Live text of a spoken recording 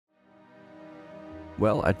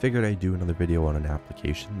Well, I figured I'd do another video on an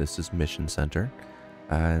application. This is Mission Center,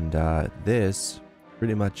 and this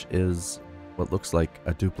pretty much is what looks like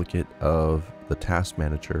a duplicate of the Task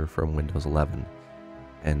Manager from Windows 11,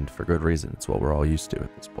 and for good reason. It's what we're all used to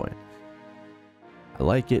at this point. I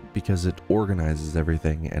like it because it organizes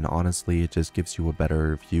everything, and honestly, it just gives you a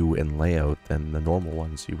better view and layout than the normal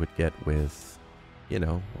ones you would get with, you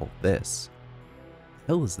know, well, this. What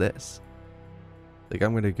the hell is this? Like,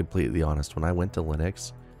 I'm going to be completely honest, when I went to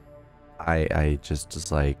Linux, I just was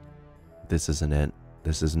like, this isn't it.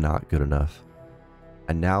 This is not good enough.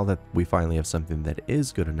 And now that we finally have something that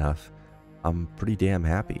is good enough, I'm pretty damn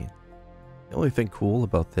happy. The only thing cool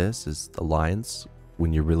about this is the lines.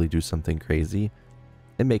 When you really do something crazy,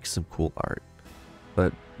 it makes some cool art.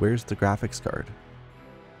 But where's the graphics card?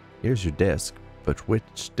 Here's your disk, but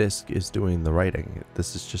which disk is doing the writing?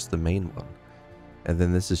 This is just the main one. And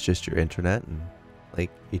then this is just your internet, and like,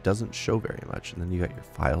 it doesn't show very much. And then you got your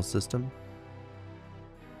file system.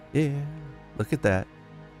 Yeah, look at that.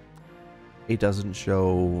 It doesn't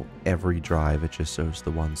show every drive, it just shows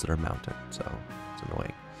the ones that are mounted, so it's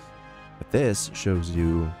annoying. But this shows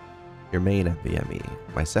you your main NVMe,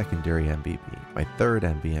 my secondary NVMe, my third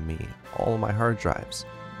NVMe, all of my hard drives.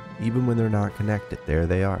 Even when they're not connected, there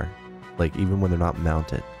they are. Like, even when they're not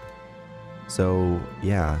mounted. So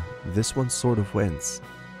yeah, this one sort of wins.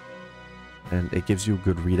 And it gives you a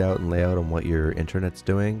good readout and layout on what your internet's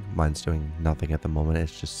doing. Mine's doing nothing at the moment,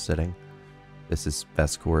 it's just sitting. This is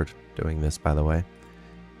Bestcord doing this, by the way.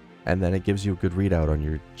 And then it gives you a good readout on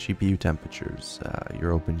your GPU temperatures,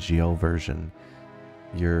 your OpenGL version,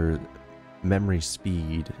 your memory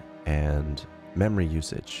speed, and memory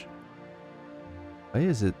usage. Why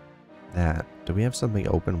is it that? Do we have something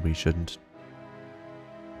open we shouldn't?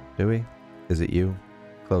 Do we? Is it you?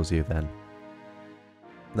 Close you then.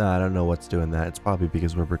 No, I don't know what's doing that. It's probably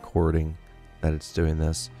because we're recording that it's doing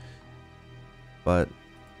this. But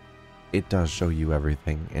it does show you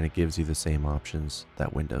everything, and it gives you the same options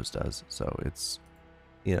that Windows does. So it's,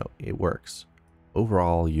 you know, it works.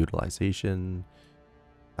 Overall utilization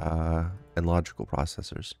and logical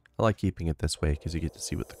processors. I like keeping it this way because you get to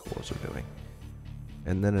see what the cores are doing.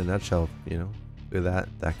 And then in a nutshell, you know, look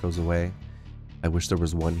at that goes away. I wish there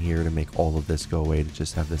was one here to make all of this go away, to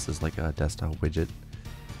just have this as like a desktop widget.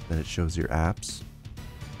 Then it shows your apps,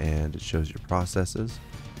 and it shows your processes,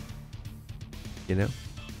 you know?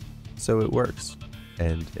 So it works,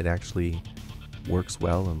 and it actually works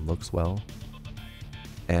well and looks well.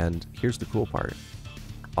 And here's the cool part.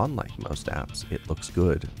 Unlike most apps, it looks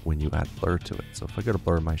good when you add blur to it. So if I go to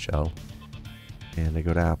blur my shell, and I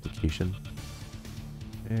go to application,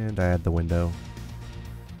 and I add the window,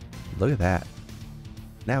 look at that.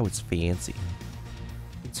 Now it's fancy.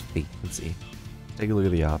 It's fancy. Take a look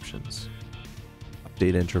at the options.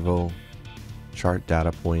 Update interval, chart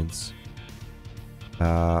data points,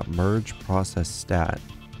 merge process stat.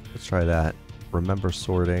 Let's try that. Remember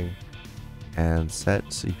sorting, and set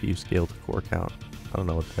CPU scale to core count. I don't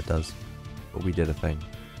know what that does, but we did a thing.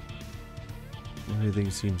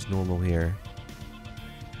 Everything seems normal here.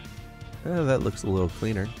 That looks a little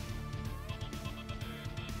cleaner.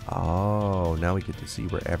 Oh, now we get to see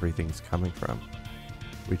where everything's coming from,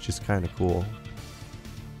 which is kind of cool.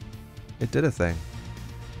 It did a thing.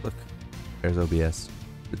 Look, there's OBS.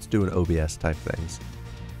 It's doing OBS type things.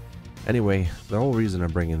 Anyway, the whole reason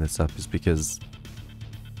I'm bringing this up is because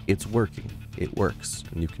it's working. It works,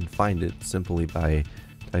 and you can find it simply by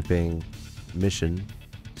typing Mission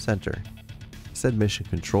Center. I said Mission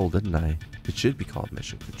Control, didn't I? It should be called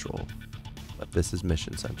Mission Control, but this is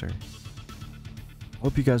Mission Center.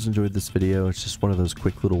 Hope you guys enjoyed this video. It's just one of those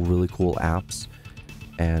quick little really cool apps,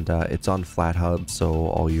 and it's on FlatHub, so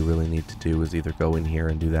all you really need to do is either go in here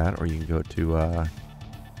and do that, or you can go to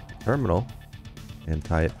terminal and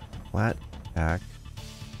type flatpak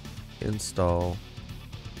install.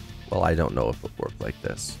 Well, I don't know if it worked like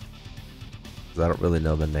this, because I don't really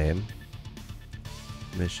know the name.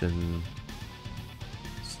 Mission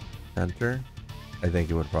Center. I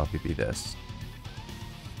think it would probably be this.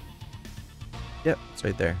 Yep, it's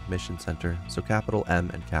right there, Mission Center. So capital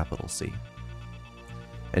M and capital C.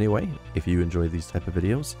 Anyway, if you enjoy these type of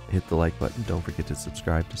videos, hit the like button. Don't forget to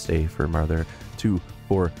subscribe to stay for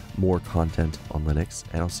more content on Linux.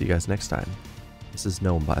 And I'll see you guys next time. This is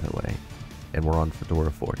Gnome, by the way, and we're on Fedora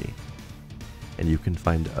 40. And you can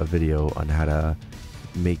find a video on how to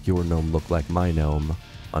make your Gnome look like my Gnome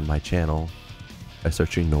on my channel by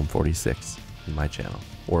searching Gnome 46 in my channel.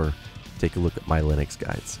 Or take a look at my Linux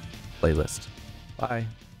guides playlist. Bye.